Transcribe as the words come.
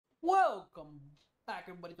Welcome back,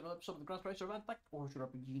 everybody, to another episode of the Cross Racer Attack, or should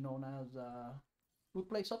RPG known as We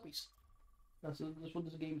Play Suppies. That's what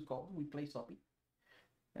this game is called. We Play Suppy,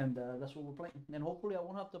 and that's what we're playing. And hopefully, I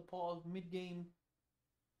won't have to pause mid game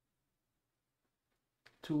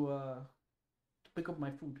to pick up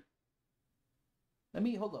my food. Let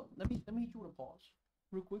me hold up. Let me hit you with a pause,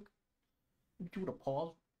 real quick. Hit you with a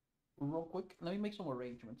pause, real quick. Let me make some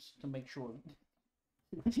arrangements to make sure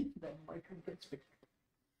that my food gets fixed.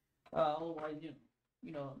 Otherwise,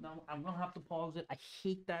 now I'm gonna have to pause it. I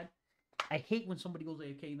hate that. I hate when somebody goes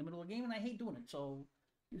AFK in the middle of the game, and I hate doing it. So,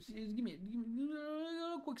 just give me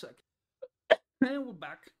a quick sec. And we're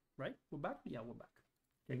back, right? We're back? Yeah, we're back.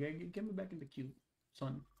 Okay, get me back in the queue,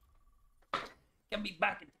 son. Get me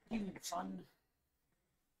back in the queue, son.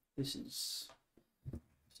 This is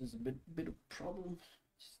a bit of a problem.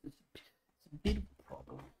 It's a bit of a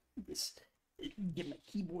problem. Get my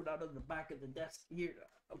keyboard out of the back of the desk here.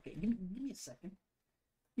 Okay, give me a second.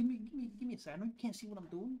 Give me a second. I know you can't see what I'm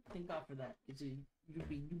doing. Thank God for that. You'd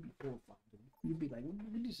be horrified, dude. You'd be like,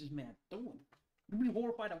 what is this man doing? You'd be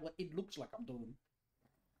horrified at what it looks like I'm doing.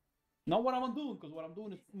 Not what I'm doing, because what I'm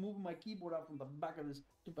doing is moving my keyboard out from the back of this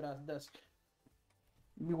stupid ass desk.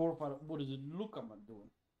 You'd be horrified at what does it look I'm doing.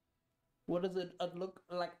 What does it look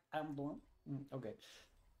like I'm doing? Okay.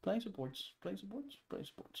 Playing supports. Blizzard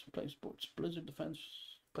defense.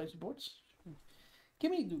 Playing supports. Give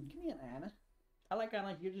me an Ana. I like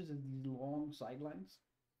Ana here just in these long sidelines.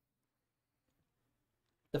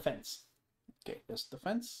 Defense. Okay, that's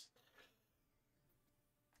defense.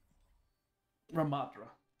 Ramatra.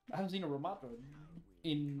 I haven't seen a Ramatra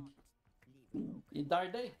in the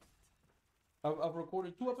entire day. I've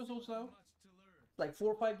recorded 2 episodes now. Like 4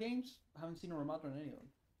 or 5 games. I haven't seen a Ramatra in any of them.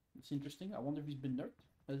 It's interesting. I wonder if he's been nerfed.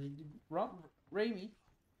 Raimi.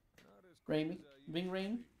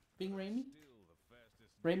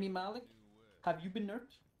 Rami Malik. Have you been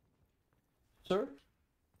nerfed? Sir,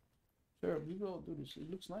 we will do this.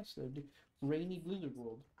 It looks nice. The rainy Blizzard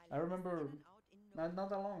world. I remember not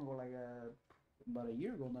that long ago, like about a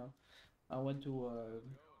year ago now. I went to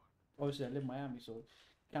obviously I live in Miami, so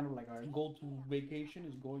kind of like our go-to vacation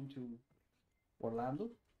is going to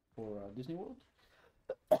Orlando for Disney World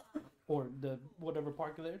or the whatever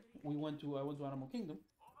park there. I went to Animal Kingdom.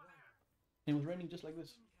 And it was raining just like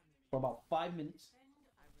this for about 5 minutes,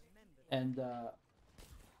 and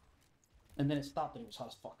then it stopped and it was hot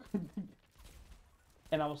as fuck.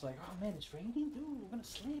 And I was like, oh man, it's raining, dude, we're gonna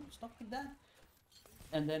sleep, stuff like that.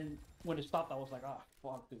 And then when it stopped, I was like, ah,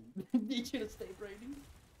 fuck, dude. It should have stayed raining.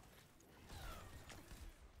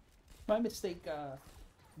 My mistake,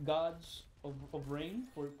 gods of rain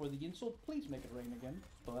for the insult, please make it rain again,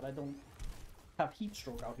 so that I don't have heat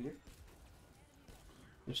stroke out here.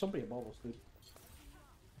 There's somebody above us, dude.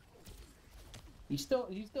 He's still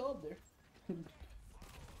up there.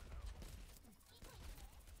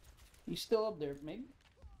 He's still up there, maybe.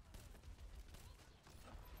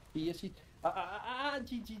 Yes, he's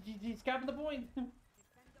capping the point.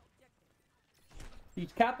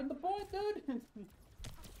 He's capping the point, dude.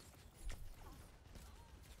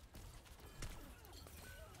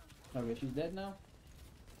 Okay, she's dead now.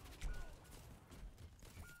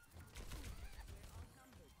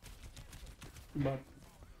 But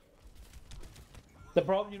the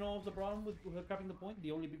problem, what's the problem with her capping the point?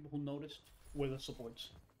 The only people who noticed were the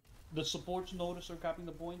supports. The supports noticed her capping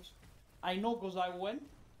the points. I know because I went.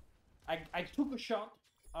 I took a shot.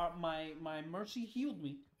 My Mercy healed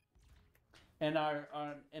me, and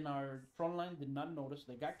our front line did not notice.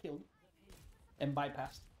 They got killed and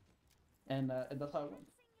bypassed, and that's how I went.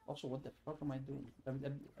 Also, what the fuck am I doing?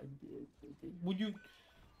 Would you?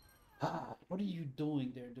 What are you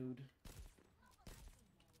doing there, dude?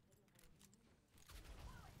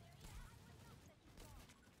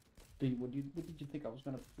 Dude, what did you think I was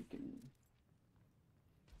gonna freaking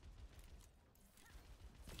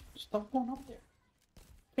stop going up there?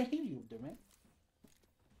 I can't hear you up there, man.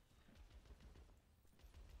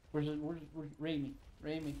 Where's Raimi?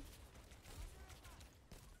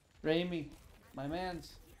 Raimi, my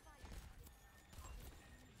man's.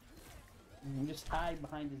 Just hide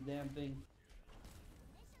behind this damn thing.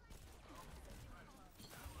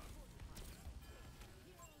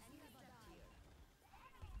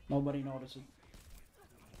 Nobody notices.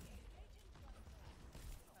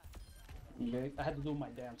 Okay, I had to do my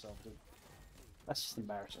damn self, dude. That's just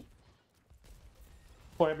embarrassing.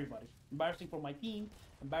 For everybody. Embarrassing for my team.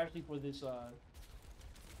 Embarrassing for this,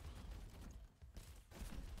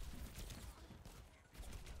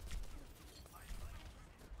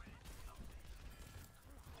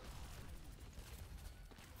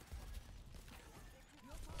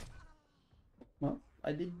 Well,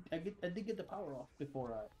 I did get the power off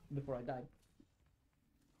before I died.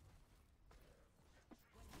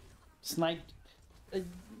 Sniped, uh,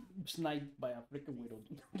 sniped by a freaking widow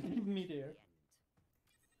midair.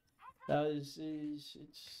 That is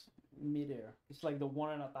it's midair. It's like the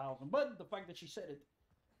 1 in 1,000. But the fact that she said it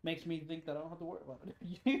makes me think that I don't have to worry about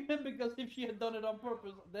it. Because if she had done it on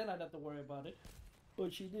purpose, then I'd have to worry about it.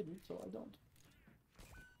 But she didn't, so I don't.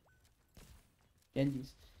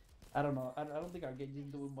 Genji's, I don't know. I don't think our Genji's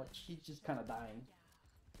doing much. He's just kind of dying.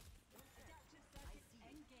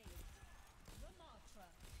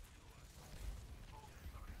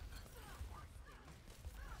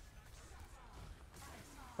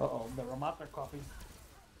 Uh-oh, the Ramata coffee.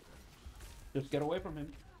 Just get away from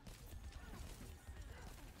him.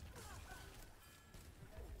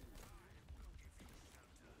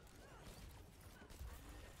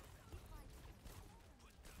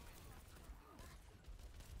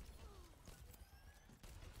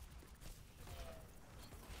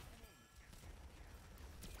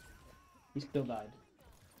 He still died.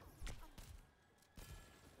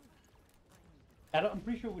 I'm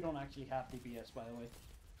pretty sure we don't actually have DPS, by the way.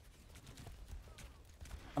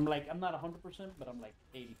 I'm not 100%, but I'm like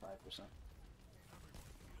 85%.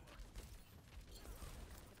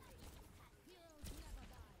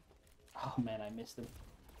 Oh man, I missed him.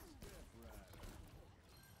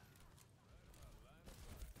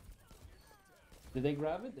 Did they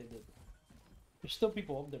grab it? They did. There's still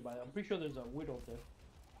people up there, but I'm pretty sure there's a widow up there.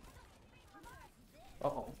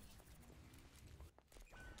 Uh-oh.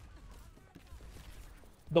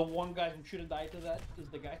 The one guy who shouldn't die to that is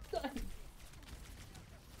the guy who died.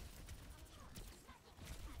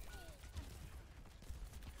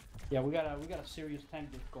 Yeah, we got a serious tank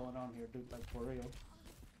that's going on here, dude, like for real.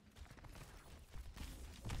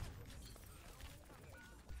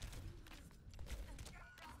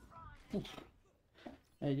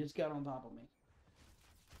 Hey, just got on top of me.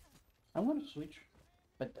 I'm gonna switch,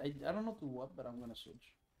 but I don't know to what, but I'm gonna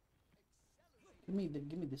switch. Give me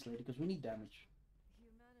this lady, because we need damage.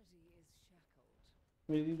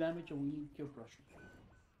 We need damage and we need kill pressure.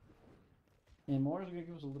 And Moira's gonna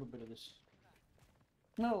give us a little bit of this.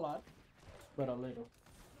 Not a lot, but a little.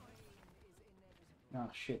 Ah,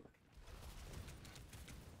 shit.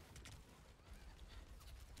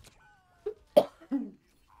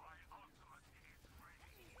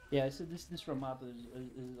 Yeah, so this Ramata is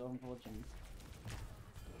unfortunate.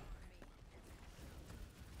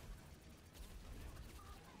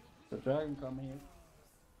 The dragon coming here.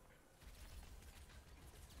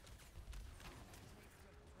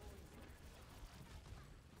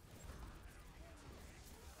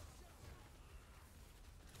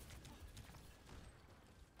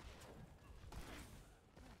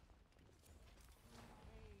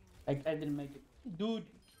 I didn't make it. Dude,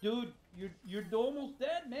 you're almost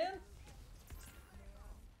dead, man.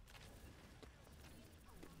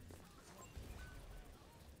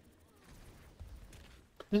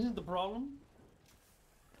 This is the problem.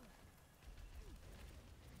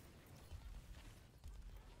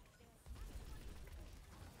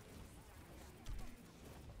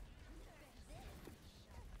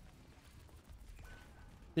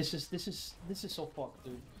 This is so fucked,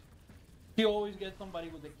 dude. He always gets somebody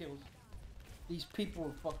with the kills. These people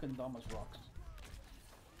are fucking dumb as rocks.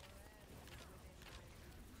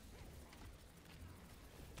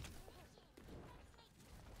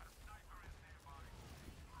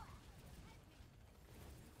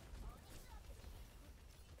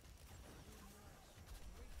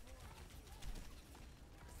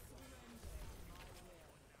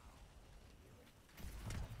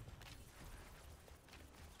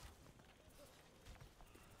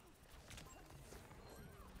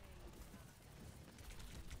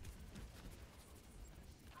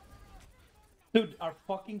 Dude, our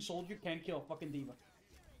fucking soldier can't kill a fucking diva.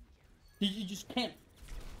 You just can't.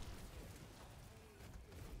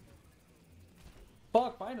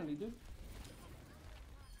 Fuck, finally, dude.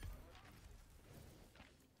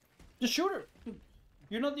 Just shoot her.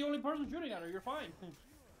 You're not the only person shooting at her. You're fine.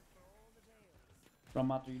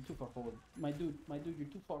 Ramata, you're too far forward. My dude, you're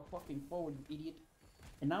too far fucking forward, you idiot.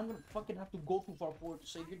 And now I'm gonna fucking have to go too far forward to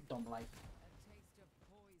save your dumb life.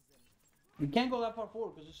 You can't go that far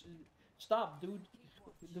forward because it's... Stop, dude.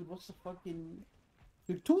 Dude, what's the fucking...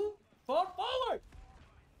 You're too far forward!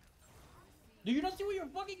 Do you not see where your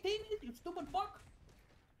fucking team is, you stupid fuck?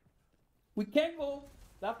 We can't go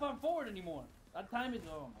that far forward anymore. That time is...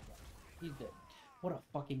 Oh my god. He's dead. What a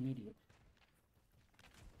fucking idiot.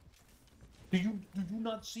 Do you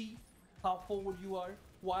not see how forward you are?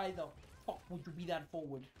 Why the fuck would you be that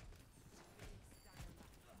forward?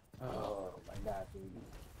 Oh my god, dude.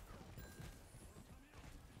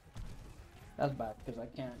 That's bad because I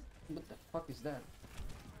can't. What the fuck is that?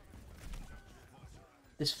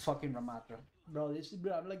 This fucking Ramatra. Bro, this is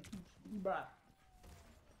bro, I'm like bruh.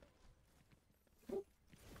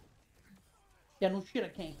 Yeah, no shit, I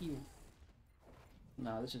can't heal.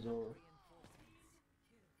 Nah, this is over.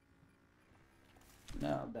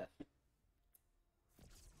 Nah, that.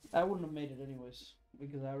 I wouldn't have made it anyways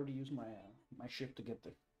because I already used my shift to get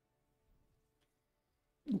there.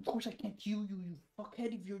 Of course I can't heal you, you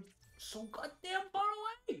fuckhead, if you're so goddamn far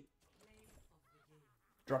away.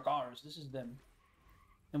 Drakars, this is them.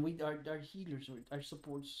 And our healers, our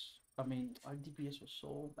supports, I mean, our DPS was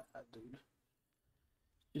so bad, dude.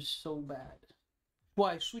 Just so bad. Well,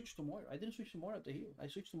 I switched to Moira. I didn't switch to Moira to heal. I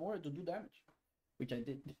switched to Moira to do damage. Which I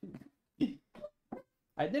did.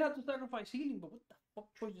 I did have to sacrifice healing, but what the fuck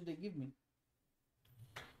choice did they give me?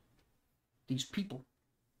 These people.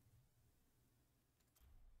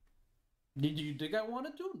 Did you think I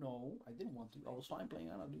wanted to? No, I didn't want to. I was fine playing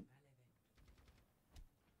Ana, dude.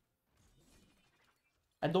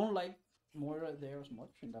 I don't like Moira there as much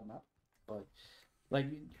in that map, but like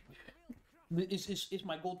it's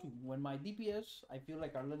my go-to. When my DPS I feel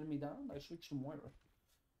like are letting me down, I switch to Moira.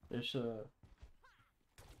 There's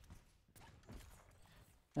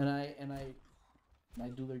and I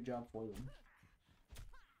do their job for them.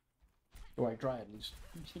 Or I try at least.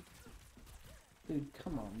 Dude,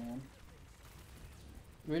 come on, man.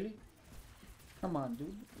 Really? Come on,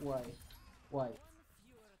 dude. Why? Why?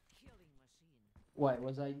 Why?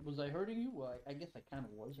 Was I hurting you? Why? I guess I kind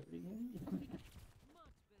of was hurting you.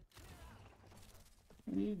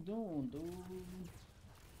 What are you doing, dude?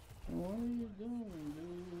 What are you doing,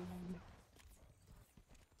 dude?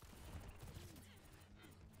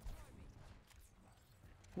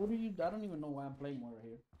 What are you? I don't even know why I'm playing Moira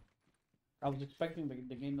here. I was expecting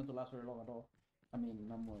the game not to last very long at all. I mean,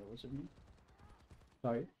 not Moira, was it me?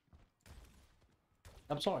 Sorry.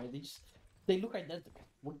 I'm sorry. They look identical.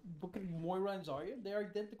 Look at Moira and Zarya. They are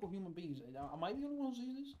identical human beings. Am I the only one who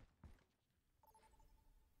sees this?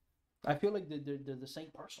 I feel like they're the same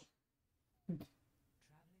person.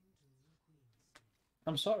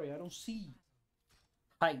 I'm sorry. I don't see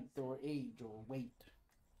height or age or weight.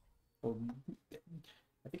 Or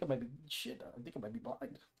I think I might be shit. I think I might be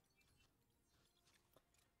blind.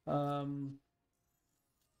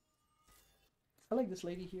 I like this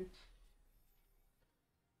lady here.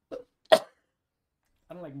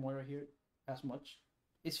 I don't like Moira here as much.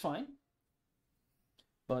 It's fine.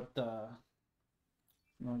 But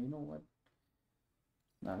no, you know what?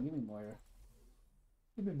 Nah, give me Moira.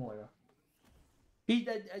 Give me Moira.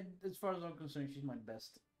 As far as I'm concerned, she's my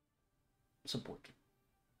best support.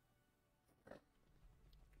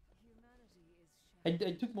 I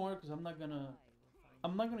took Moira because I'm not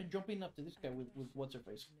gonna jump in after this guy with what's her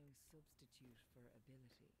face.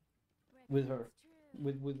 With her.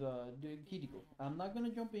 With Kiriko. I'm not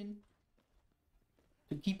gonna jump in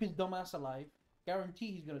to keep his dumbass alive.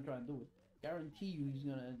 Guarantee he's gonna try and do it. Guarantee you he's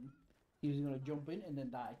gonna jump in and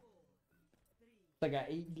then die.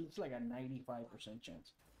 It's like a 95%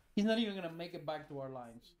 chance. He's not even gonna make it back to our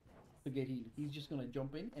lines to get healed. He's just gonna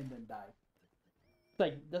jump in and then die. It's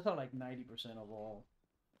like that's not like 90% of all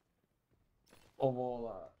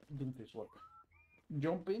Doomfist work.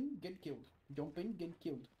 Jump in, get killed. Jump in, get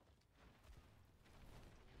killed.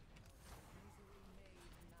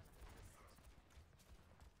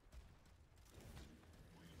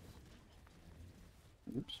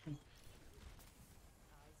 Oops.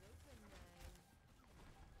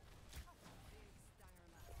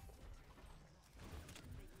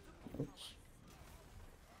 Oops.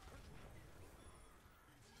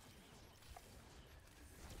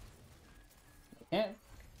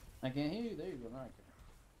 I can't hear you. There you go. Now I can.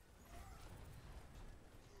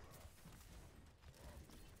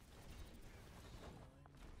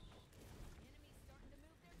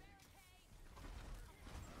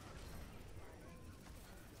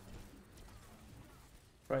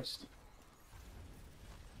 Christ.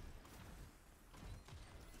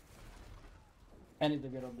 I need to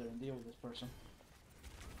get up there and deal with this person.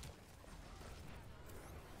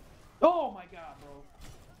 Oh my god, bro.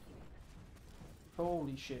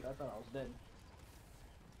 Holy shit, I thought I was dead.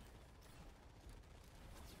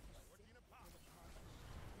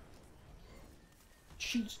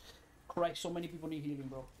 Jesus Christ, so many people need healing,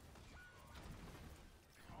 bro.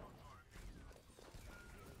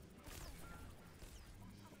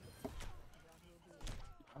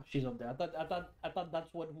 Oh, she's up there. I thought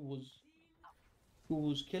that's what who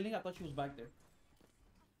was killing. I thought she was back there.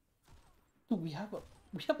 Dude, we have a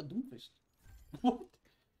Doomfist. What?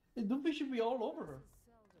 The Doomfist should be all over her.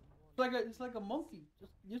 It's like a monkey.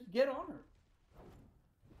 Just get on her.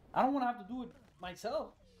 I don't want to have to do it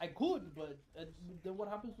myself. I could, but then what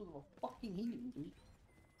happens to the fucking healing, dude?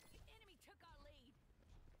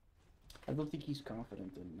 I don't think he's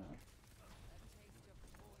confident in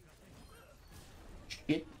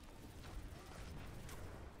shit.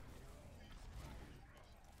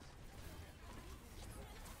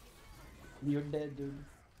 You're dead, dude.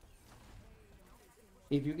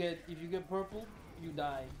 If you get purple, you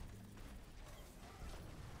die.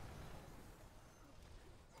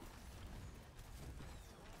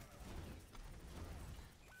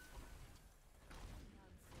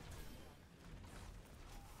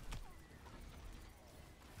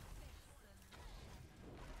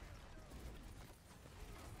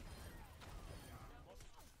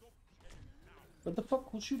 What the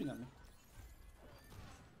fuck? Who's shooting at me?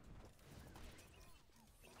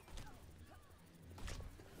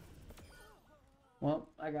 Well,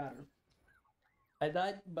 I got her. I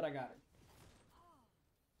died, but I got her.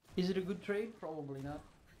 Is it a good trade? Probably not.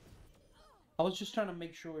 I was just trying to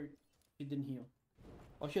make sure she didn't heal.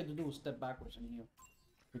 All she had to do was step backwards and heal.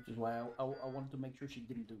 Which is why I wanted to make sure she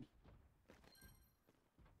didn't do.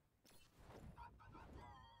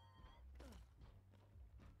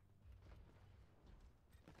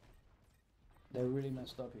 They're really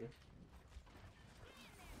messed up here.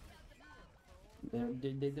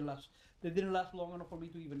 They didn't last. They didn't last long enough for me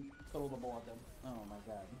to even throw the ball at them. Oh my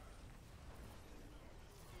god.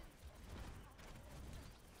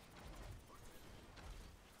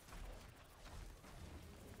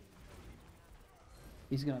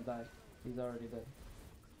 He's gonna die. He's already dead.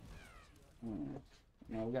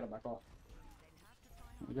 No, we gotta back off.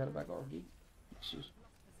 We gotta back off, dude. Just...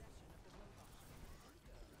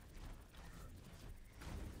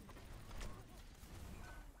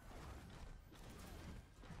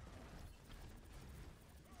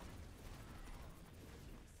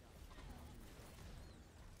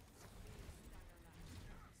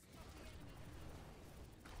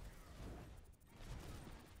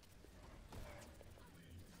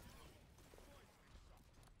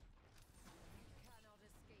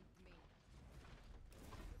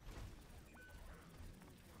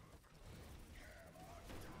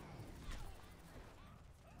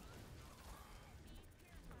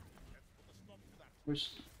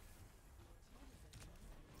 Where's...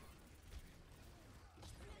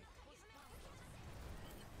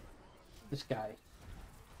 this guy?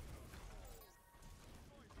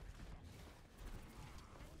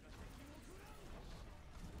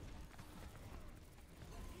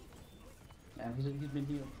 Man, he's been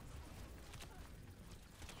healed.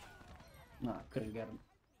 Nah, couldn't get him.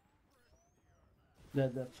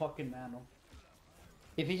 The fucking nano.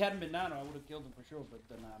 If he hadn't been nano, I would have killed him for sure, but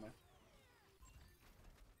the nano.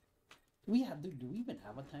 Do we even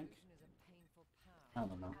have a tank? I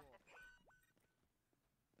don't know.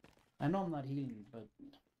 I know I'm not healing, but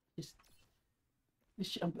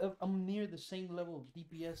I'm near the same level of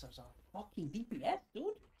DPS as a fucking DPS, dude.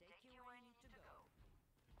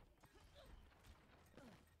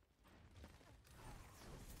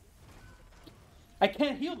 I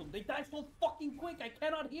can't heal them. They die so fucking quick. I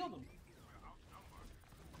cannot heal them.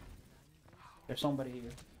 There's somebody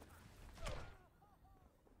here.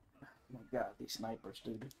 Oh my god, these snipers,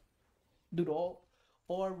 dude. Dude, all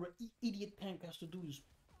our idiot tank has to do is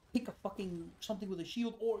pick a fucking something with a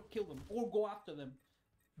shield or kill them or go after them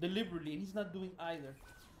deliberately, and he's not doing either.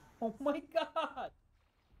 Oh my god!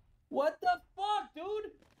 What the fuck,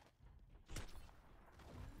 dude?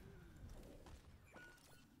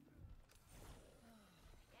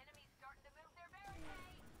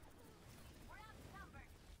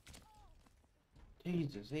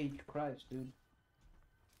 Jesus H Christ, dude.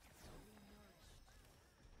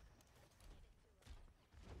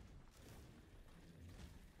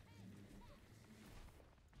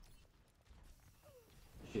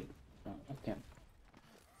 Shit. Oh, I can't.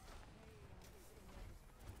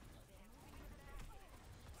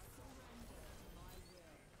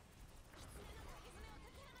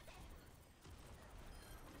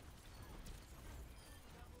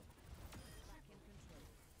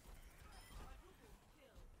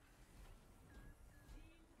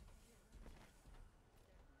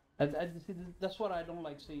 See, that's what I don't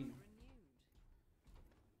like seeing.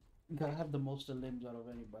 You gotta have the most limbs out of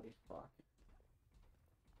anybody. Fuck.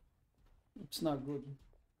 It's not good.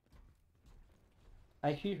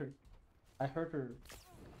 I hear her. I heard her.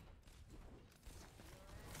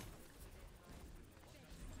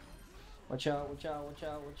 Watch out, watch out, watch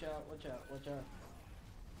out, watch out, watch out, watch out.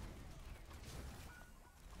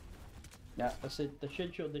 Yeah, that's it. The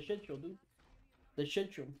shit show, dude. The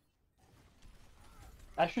shit show.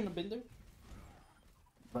 I shouldn't have been there.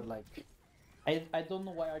 But like, I don't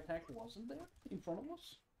know why our tank wasn't there in front of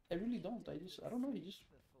us. I really don't. I don't know. He just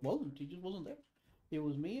wasn't. He just wasn't there. It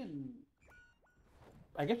was me and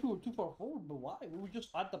I guess we were too far forward. But why? We were just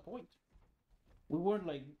at the point. We weren't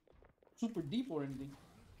like super deep or anything.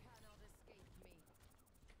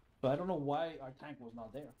 So I don't know why our tank was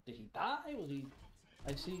not there. Did he die? Was he?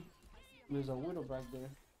 I see. There's a widow back there.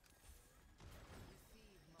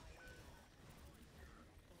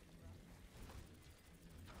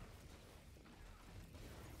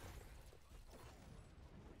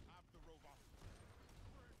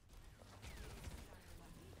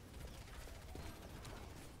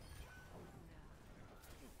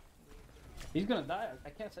 He's gonna die. I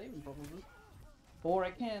can't save him probably. Or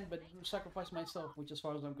I can, but sacrifice myself, which as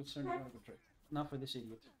far as I'm concerned is not a good trick. Not for this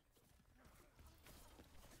idiot.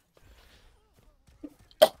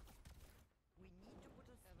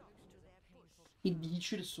 He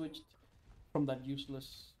should have switched from that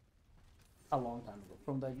useless a long time ago.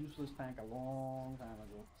 From that useless tank a long time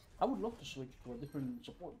ago. I would love to switch to a different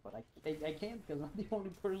support, but I can't because I'm the only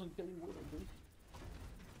person killing Widow, dude.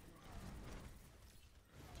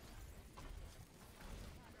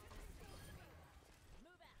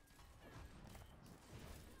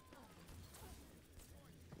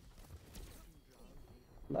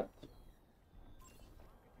 Left.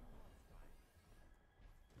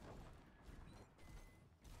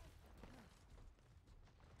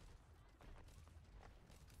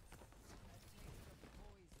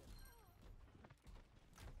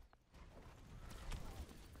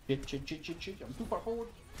 Shit. I'm too far forward.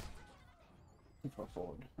 Too far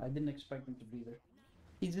forward. I didn't expect him to be there.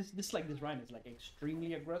 He's just this like this Ryan is like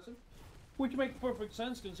extremely aggressive, which makes perfect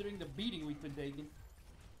sense considering the beating we've been taking.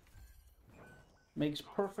 Makes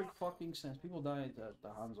perfect fucking sense. People died at the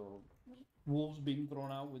hands of wolves being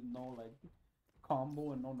thrown out with no like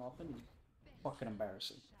combo and no nothing. It's fucking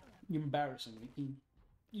embarrassing. You're embarrassing me.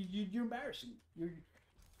 You're embarrassing.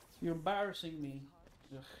 You're embarrassing me.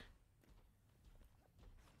 Ugh.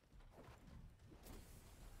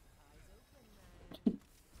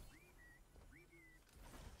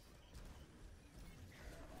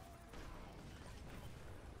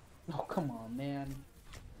 Oh come on, man.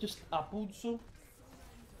 Just Apuzzo.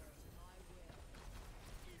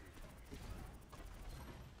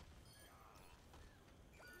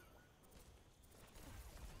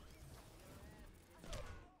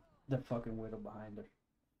 The fucking widow behind her.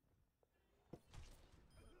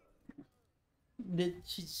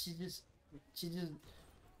 She just she just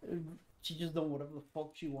uh, she just done whatever the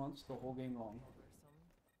fuck she wants the whole game long.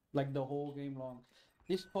 Like the whole game long.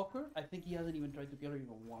 This fucker, I think he hasn't even tried to kill her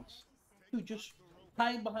even once. Dude, just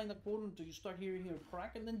hide behind the corner until you start hearing her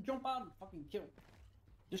crack and then jump out and fucking kill.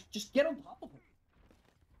 Just get on top of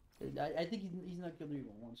her. I think he's not killed her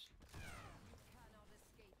even once.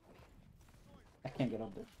 I can't get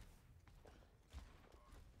up there.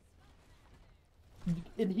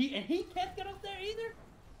 And he can't get up there either.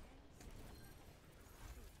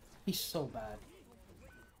 He's so bad.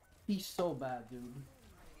 He's so bad, dude.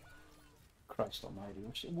 Christ almighty,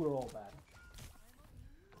 we're all bad.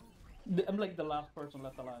 I'm like the last person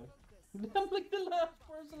left alive. I'm like the last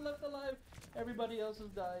person left alive. Everybody else has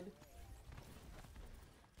died.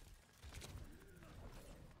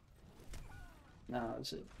 No,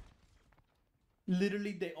 that's it.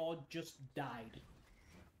 Literally, they all just died.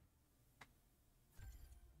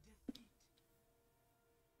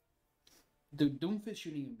 Dude, Doomfist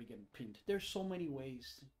shouldn't even be getting pinned. There's so many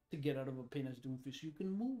ways to get out of a pin as Doomfist. You can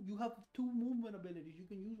move. You have two movement abilities. You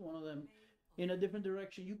can use one of them in a different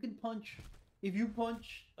direction. You can punch. If you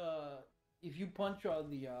punch, the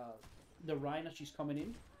Rhino as she's coming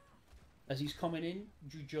in, as he's coming in,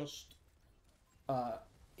 uh,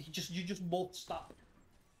 you just both stop.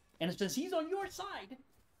 And since he's on your side,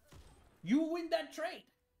 you win that trade.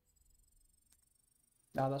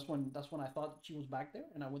 Now that's when I thought she was back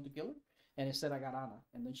there, and I went to kill her, and instead I got Anna,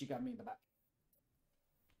 and then she got me in the back.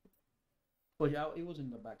 But yeah, it was in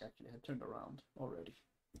the back actually. I had turned around already.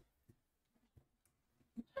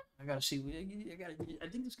 I gotta see. I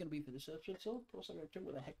think it's gonna be for this episode. So plus I gotta check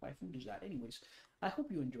where the heck my food is at. Anyways, I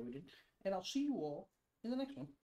hope you enjoyed it, and I'll see you all in the next one.